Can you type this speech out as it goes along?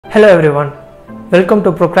Hello everyone, welcome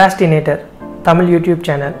to Procrastinator, Tamil YouTube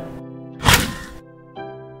channel.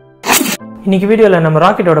 இன்னைக்கு வீடியோல நம்ம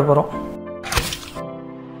ராக்கெட் ஓட போறோம்.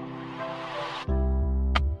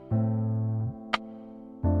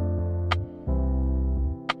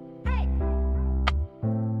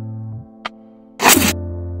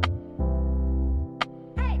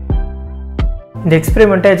 இந்த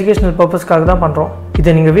எக்ஸ்பெரிமெண்ட்டை எஜுகேஷனல் பர்பஸ்க்காக தான் பண்ணுறோம்.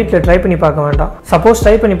 இதை நீங்கள் வீட்டில் ட்ரை பண்ணி பார்க்க வேண்டாம். சப்போஸ்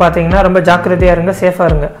ட்ரை பண்ணி பார்த்தீங்கன்னா ரொம்ப ஜாக்கிரதையாக இருங்க, சேஃபாக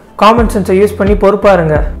இருங்க, காமன் சென்ஸை யூஸ் பண்ணி பொறுப்பாக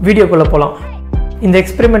இருங்க. வீடியோக்குள்ளே போகலாம். இந்த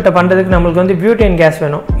எக்ஸ்பெரிமெண்ட்டை பண்ணுறதுக்கு நம்மளுக்கு பியூட்டேன் கேஸ்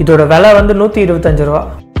வேணும். இதோட விலை 125 ரூபா.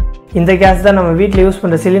 இந்த கேஸ் தான் நம்ம வீட்டில் யூஸ்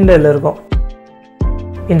பண்ணுற சிலிண்டரில் இருக்கும்.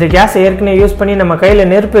 இந்த கேஸை ஏற்கனவே யூஸ் பண்ணி நம்ம கையில்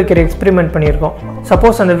நெருப்பு வைக்கிற எக்ஸ்பெரிமெண்ட் பண்ணியிருக்கோம்.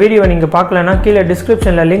 சப்போஸ் அந்த வீடியோவை நீங்கள் பார்க்கலன்னா கீழே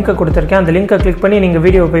டிஸ்கிரிப்ஷனில் லிங்க்கை கொடுத்துருக்கேன். அந்த லிங்க்கை கிளிக் பண்ணி நீங்கள்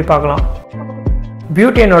வீடியோவை போய் பார்க்கலாம்.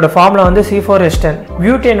 பியூட்டேனோட ஃபார்முலா C4H10.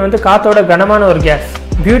 பியூட்டேன் காத்தோட கனமான ஒரு கேஸ்.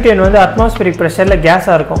 பியூட்டேன் அட்மாஸ்பியரிக் ப்ரெஷரில்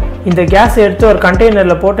கேஸாக இருக்கும். இந்த கேஸ் எடுத்து ஒரு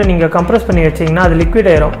கண்டெய்னரில் போட்டு நீங்கள் கம்ப்ரஸ் பண்ணி வச்சிங்கன்னா அது லிக்விட்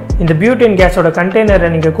ஆயிரும். இந்த பியூட்டேன் கேஸோட கண்டெய்னரை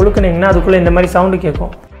நீங்கள் குலுக்குனீங்கன்னா அதுக்குள்ளே இந்த மாதிரி சவுண்டு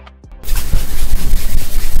கேட்கும்.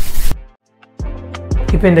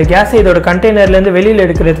 இப்போ இந்த கேஸை இதோட கண்டெய்னர்லேருந்து வெளியில்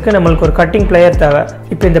எடுக்கிறதுக்கு நம்மளுக்கு ஒரு கட்டிங் பிளேயர் தேவை.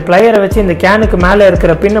 இப்போ இந்த பிளேயரை வச்சு இந்த கேனுக்கு மேலே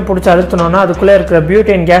இருக்கிற பின்னை பிடிச்சி அழுத்தணும்னா அதுக்குள்ளே இருக்கிற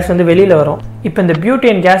பியூட்டேன் கேஸ் வெளியில் வரும். இப்போ இந்த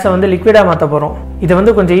பியூட்டேன் கேஸை லிக்விடாக மாற்ற போகிறோம்.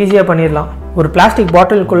 இதை கொஞ்சம் ஈஸியாக பண்ணிடலாம். ஒரு பிளாஸ்டிக்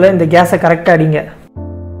பாட்டிலுக்குள்ளே இந்த கேஸை கரெக்டாக அடிங்க.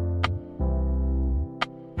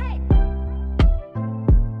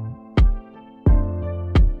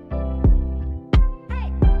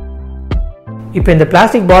 இப்போ இந்த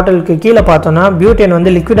பிளாஸ்டிக் பாட்டிலுக்கு கீழே பார்த்தோன்னா பியூட்டேன்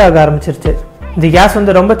லிக்விட் ஆக ஆரம்பிச்சிருச்சு. இந்த கேஸ்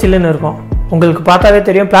ரொம்ப சில்லுன்னு இருக்கும். உங்களுக்கு பார்த்தாவே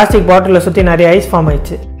தெரியும், பிளாஸ்டிக் பாட்டிலை சுற்றி நிறைய ஐஸ் ஃபார்ம்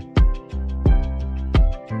ஆயிடுச்சு.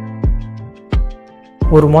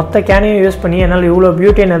 ஒரு மொத்த கேனையும் யூஸ் பண்ணி என்னால் இவ்வளோ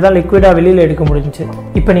பியூட்டேனை தான் லிக்விடாக வெளியில் எடுக்க முடிஞ்சிச்சு.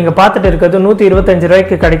 இப்போ நீங்கள் பார்த்துட்டு இருக்கிறது 125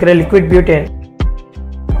 ரூபாய்க்கு கிடைக்கிற லிக்விட் பியூட்டேன்.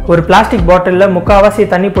 ஒரு பிளாஸ்டிக் பாட்டிலில் முக்கால்வாசி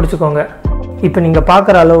தண்ணி பிடிச்சிக்கோங்க. இப்போ நீங்கள்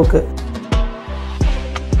பார்க்குற அளவுக்கு.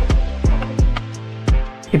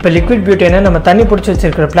 இப்போ லிக்விட் பியூட்டேனை நம்ம தண்ணி பிடிச்சி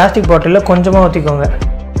வச்சிருக்கிற பிளாஸ்டிக் பாட்டிலில் கொஞ்சமாக ஊற்றிக்கோங்க.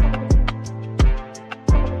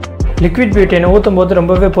 லிக்விட் பியூட்டேனை ஊற்றும் போது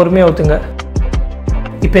ரொம்பவே பொறுமையாக ஊற்றுங்க.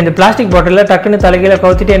 இப்போ இந்த பிளாஸ்டிக் பாட்டிலில் டக்குன்னு தலைகீழ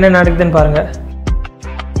கவுத்திட்டு என்ன நடக்குதுன்னு பாருங்கள்.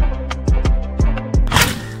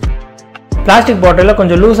 பிளாஸ்டிக் பாட்டிலில்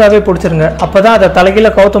கொஞ்சம் லூஸாகவே பிடிச்சிருங்க. அப்போ தான் அதை தலைகீழ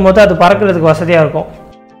கவுத்தும் போது அது பறக்கிறதுக்கு வசதியாக இருக்கும்.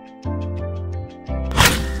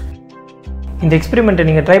 இந்த எக்ஸ்பெரிமெண்ட்டை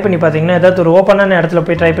நீங்கள் ட்ரை பண்ணி பார்த்தீங்கன்னா ஏதாவது ஒரு ஓப்பனான இடத்துல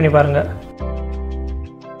போய் ட்ரை பண்ணி பாருங்கள்.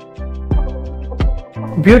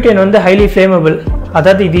 பியூட்டேன் ஹைலி ஃப்ளேமபிள்,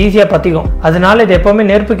 அதாவது இது ஈஸியாக பற்றிக்கும். அதனால இது எப்போவுமே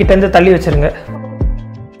நெருப்பு கிட்டேருந்து தள்ளி வச்சுருங்க.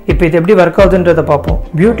 இப்போ இது எப்படி ஒர்க் ஆகுதுன்றதை பார்ப்போம்.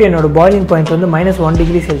 பியூட்டேனோட பாயிலிங் பாயிண்ட் -1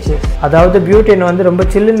 டிகிரி செல்சியஸ். அதாவது பியூட்டேன் ரொம்ப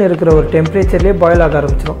சில்லுன்னு இருக்கிற ஒரு டெம்பரேச்சர்லேயே பாயில் ஆக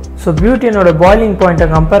ஆரம்பிச்சிடும். ஸோ பியூட்டேனோட பாயிலிங் பாயிண்ட்டை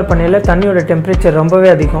கம்பேர் பண்ணல தண்ணியோட டெம்பரேச்சர்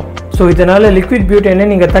ரொம்பவே அதிகம். ஸோ இதனால் லிக்விட் பியூட்டேனை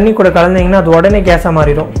நீங்கள் தண்ணி கூட கலந்தீங்கன்னா அது உடனே கேஸாக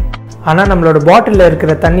மாறிடும். ஆனால் நம்மளோட பாட்டிலில்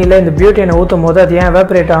இருக்கிற தண்ணியில் இந்த பியூட்டேனை ஊற்றும் போது அது ஏன்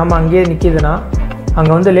எவாபரேட் ஆகாமல் அங்கேயே நிற்கிதுன்னா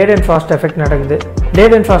அங்கே Leidenfrost Effect நடக்குது.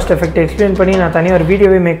 Leidenfrost Effect எக்ஸ்பிளைன் பண்ணி நான் தனியாக ஒரு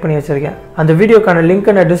வீடியோவே மேக் பண்ணி வச்சிருக்கேன். அந்த வீடியோக்கான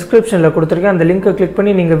லிங்க்கை நான் டிஸ்கிரிப்ஷனில் கொடுத்துருக்கேன். அந்த லிங்க்கை கிளிக்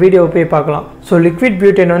பண்ணி நீங்கள் வீடியோவை போய் பார்க்கலாம். So liquid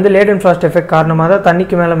butane Leidenfrost Effect காரணமாக தான்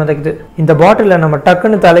தண்ணிக்கு மேலே மிதக்குது. இந்த பாட்டிலில் நம்ம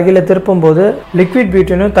டக்குன்னு தலைகீழ திருப்பும் போது லிக்விட்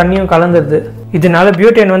பியூட்டேனும் தண்ணியும் கலந்துருது. இதனால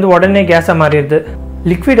பியூட்டேன் உடனே கேஸாக மாறிடுது.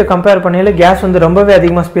 லிக்விடை கம்பேர் பண்ணல கேஸ் ரொம்பவே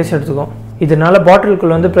அதிகமாக ஸ்பேஸ் எடுத்துக்கும். இதனால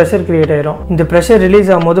பாட்டிலுக்குள்ள ப்ரெஷர் கிரியேட் ஆயிரும். இந்த ப்ரெஷர்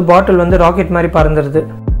ரிலீஸ் ஆகும்போது பாட்டில் ராக்கெட் மாதிரி பறந்துருது.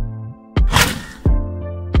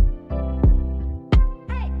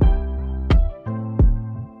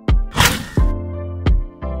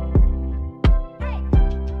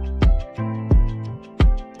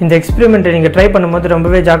 இந்த எக்ஸ்பெரிமெண்ட்டை நீங்கள் ட்ரை பண்ணும்போது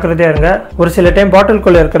ரொம்பவே ஜாக்கிரதையாக இருங்க. ஒரு சில டைம்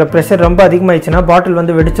பாட்டிலுக்குள்ளே இருக்கிற ப்ரெஷர் ரொம்ப அதிகமாகிடுச்சுன்னா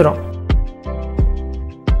பாட்டில் வெடிச்சிடும்.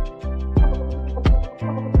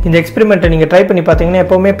 இந்த எக்ஸ்பெரிமெண்ட்டை நீங்கள் ட்ரை பண்ணி பார்த்தீங்கன்னா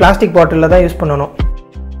எப்போவுமே பிளாஸ்டிக் பாட்டிலில் தான் யூஸ் பண்ணணும்.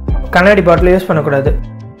 கண்ணாடி பாட்டில் யூஸ் பண்ணக்கூடாது.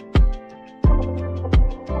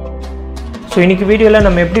 ஸோ இன்றைக்கி வீடியோவில்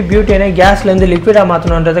நம்ம எப்படி பியூட்டேனை கேஸ்லேருந்து லிக்விடாக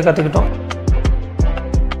மாற்றணுன்றதை கற்றுக்கிட்டோம்.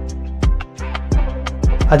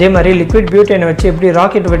 அதே மாதிரி லிக்விட் பியூட்டேனை வச்சு எப்படி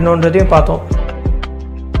ராக்கெட் விடணுன்றதையும் பார்த்தோம்.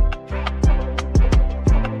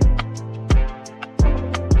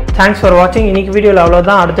 தேங்க்ஸ் ஃபார் வாட்சிங். இன்னைக்கு வீடியோவில்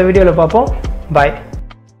அவ்வளோதான். அடுத்த வீடியோவில் பார்ப்போம். பாய்.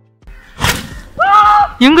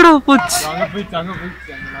 எங்கடா போச்சு?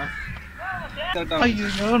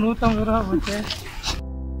 150 ரூபா போச்சு.